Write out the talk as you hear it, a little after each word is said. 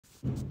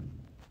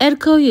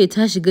Erkoye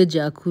ta shiga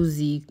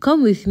jacuzzi.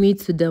 Come with me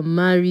to the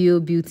Mario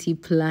Beauty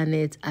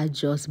Planet at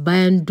Jos.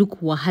 Bayan duk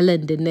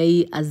wahalan da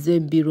nayi a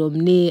Zembirom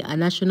ne a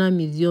National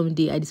Museum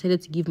Day, I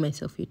decided to give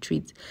myself a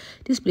treat.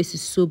 This place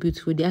is so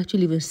beautiful. They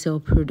actually even sell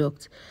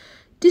products.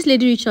 This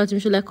lady reached out to me.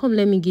 She was like, come,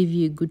 let me give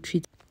you a good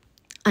treat.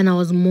 And I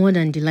was more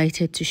than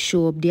delighted to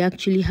show up. They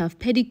actually have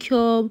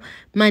pedicure,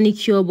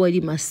 manicure,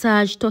 body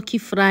massage, turkey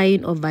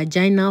frying or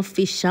vaginal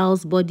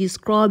facials, body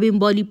scrubbing,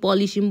 body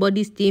polishing,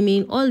 body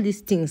steaming, all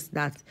these things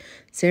that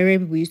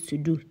Serene we used to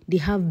do. They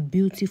have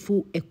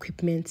beautiful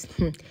equipment.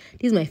 This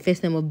is my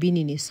first time of being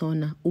in a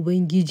sauna.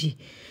 Ubengiji,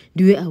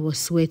 the way I was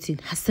sweating.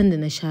 Hassan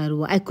and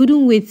Asharwa. I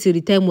couldn't wait till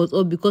the time was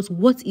up because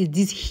what is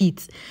this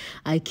heat?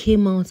 I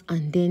came out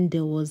and then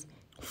there was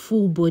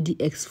full body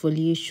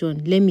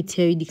exfoliation. Let me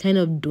tell you the kind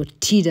of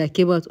dirty that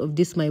came out of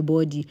this my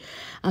body.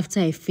 After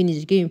I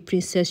finished getting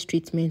princess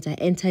treatment, I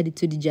entered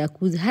into the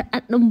jacuzzi.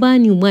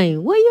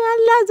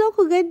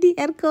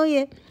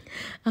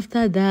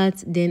 After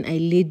that, then I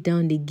laid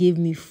down. They gave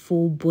me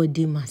full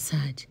body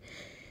massage.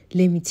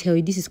 Let me tell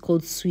you, this is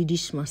called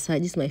Swedish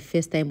massage. This is my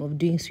first time of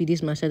doing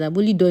Swedish massage. I've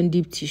only done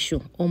deep tissue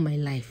all my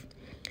life.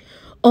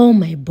 All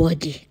my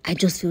body, I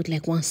just felt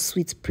like one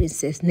sweet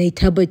princess.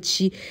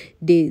 Naitabachi,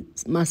 they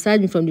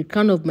massaged me from the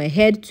crown of my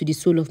head to the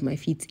sole of my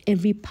feet.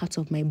 Every part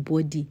of my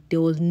body, there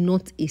was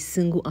not a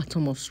single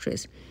atom of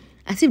stress.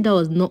 As if that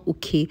was not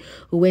okay,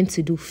 we went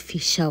to do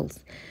facials.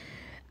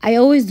 I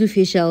always do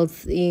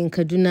facials in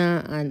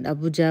Kaduna and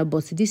Abuja,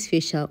 but this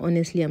facial,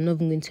 honestly, I'm not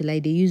even going to lie,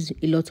 they use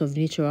a lot of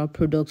natural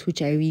products,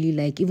 which I really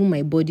like. Even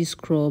my body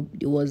scrub,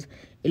 it was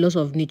a lot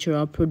of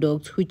natural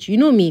products, which, you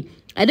know me,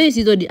 I don't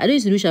used to do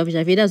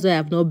shafi. That's why I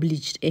have not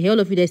bleached. And all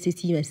of you guys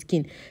see my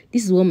skin.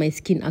 This is what my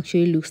skin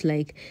actually looks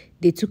like.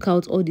 They took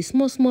out all the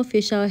small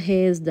facial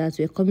hairs that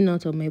were coming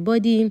out of my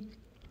body,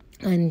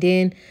 and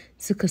then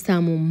took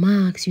some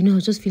marks. You know, I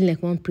was just feeling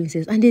like one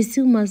princess, and they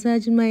still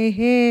massaging my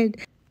head.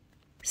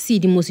 See,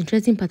 the most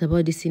interesting part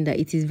about this thing that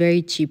it is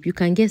very cheap. You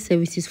can get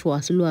services for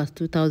as low as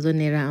 2,000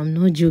 naira. I'm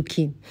not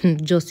joking.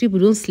 Just people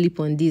don't sleep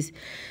on this.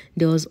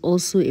 There was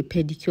also a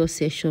pedicure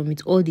session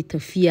with all the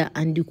tafia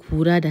and the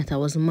kura that I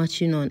was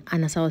matching on.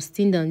 And as I was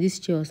sitting down, this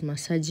chair was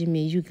massaging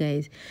me. You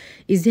guys,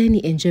 is there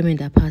any enjoyment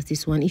that passed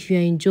this one? If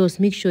you're in Jos,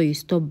 make sure you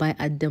stop by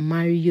at the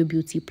Mario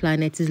Beauty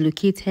Planet. It is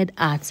located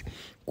at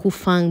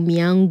Kufang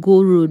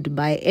Miango Road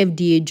by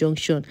FDA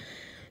Junction,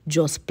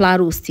 Jos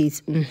Plateau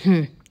State.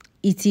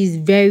 It is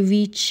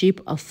very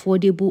cheap,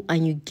 affordable,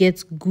 and you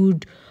get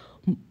good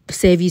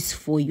service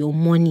for your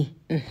money.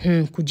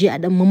 Kuje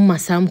adam mamma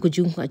sam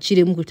kuje ku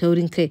cire muku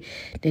taurin kai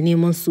da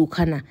neman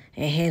sokana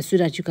so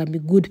that you can be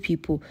good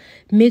people.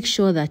 Make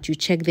sure that you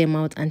check them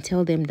out and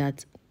tell them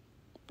that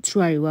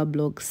True Arewa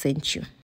Blog sent you.